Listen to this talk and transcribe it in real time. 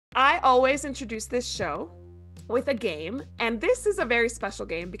I always introduce this show with a game, and this is a very special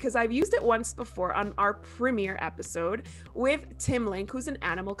game because I've used it once before on our premiere episode with Tim Link, who's an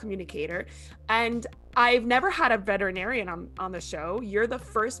animal communicator, and I've never had a veterinarian on the show. You're the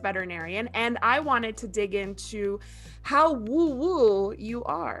first veterinarian, and I wanted to dig into how woo-woo you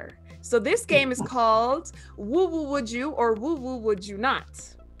are. So this game is called Woo-Woo Would You or Woo-Woo Would You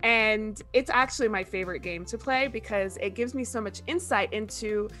Not? And it's actually my favorite game to play because it gives me so much insight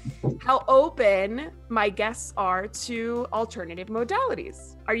into how open my guests are to alternative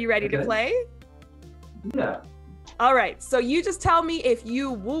modalities. Are you ready to play? Yeah. All right. So you just tell me if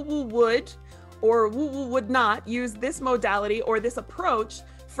you woo-woo would or woo-woo would not use this modality or this approach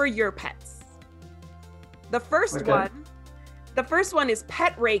for your pets. The first one is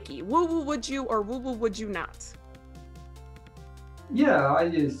pet Reiki. Woo-woo would you or woo-woo would you not? Yeah, I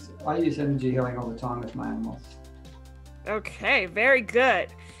use energy healing all the time with my animals. Okay, very good.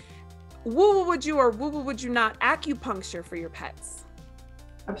 Woo-woo would you or woo-woo would you not acupuncture for your pets?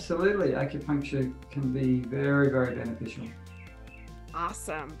 Absolutely. Acupuncture can be very, very beneficial.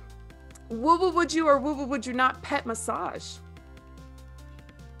 Awesome. Woo-woo would you or woo-woo would you not pet massage?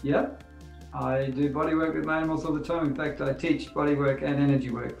 Yep. I do body work with my animals all the time. In fact, I teach body work and energy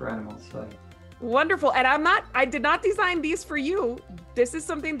work for animals. So. Wonderful. And I did not design these for you. This is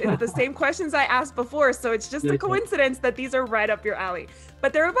something, the same questions I asked before. So it's just a coincidence that these are right up your alley,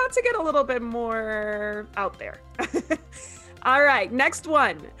 but they're about to get a little bit more out there. All right, next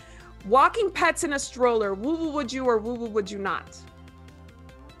one. Walking pets in a stroller, woo-woo would you or woo-woo would you not?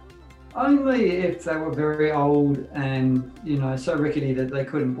 Only if they were very old and, so rickety that they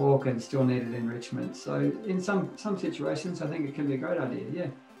couldn't walk and still needed enrichment. So in some situations, I think it can be a great idea. Yeah.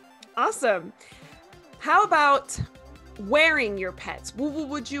 Awesome. How about wearing your pets? Woo-woo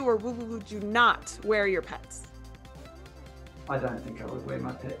would you or woo-woo would you not wear your pets? I don't think I would wear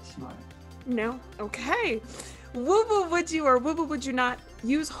my pets, no. No? Okay. Woo-woo would you or woo-woo would you not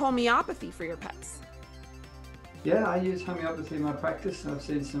use homeopathy for your pets? Yeah, I use homeopathy in my practice and I've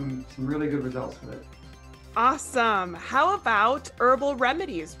seen some really good results with it. Awesome. How about herbal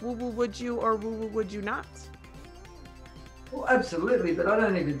remedies? Woo-woo would you or woo-woo would you not? Well, absolutely, but I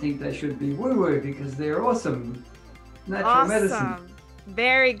don't even think they should be woo-woo because they're awesome. Natural medicine.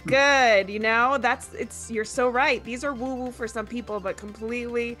 Very good. You're so right. These are woo-woo for some people, but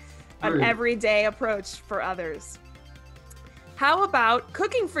completely an everyday approach for others. How about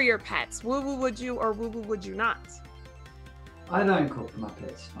cooking for your pets? Woo-woo would you or woo-woo would you not? I don't cook for my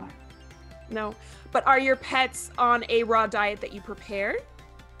pets, no. No, but are your pets on a raw diet that you prepared?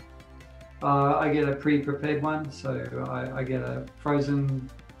 I get a pre-prepared one, so I get a frozen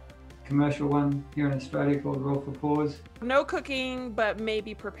commercial one here in Australia called Raw for Paws. No cooking, but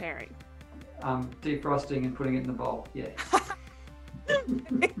maybe preparing. Defrosting and putting it in the bowl, yeah.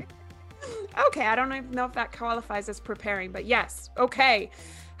 Okay, I don't even know if that qualifies as preparing, but yes, okay.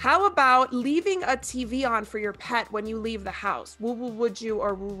 How about leaving a TV on for your pet when you leave the house? Woo-woo would you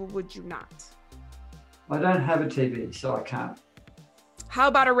or woo-woo would you not? I don't have a TV, so I can't. How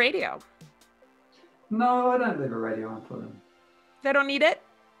about a radio? No, I don't leave a radio on for them. They don't need it?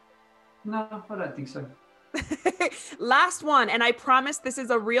 No, I don't think so. Last one, and I promise this is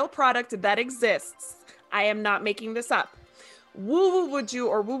a real product that exists. I am not making this up. Woo-woo would you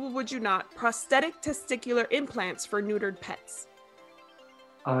or woo-woo would you not prosthetic testicular implants for neutered pets?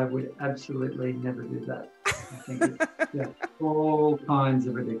 I would absolutely never do that. I think it's all kinds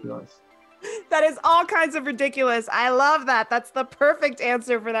of ridiculous. That is all kinds of ridiculous. I love that. That's the perfect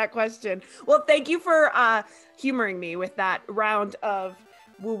answer for that question. Well, thank you for humoring me with that round of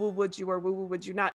woo-woo would you or woo-woo would you not.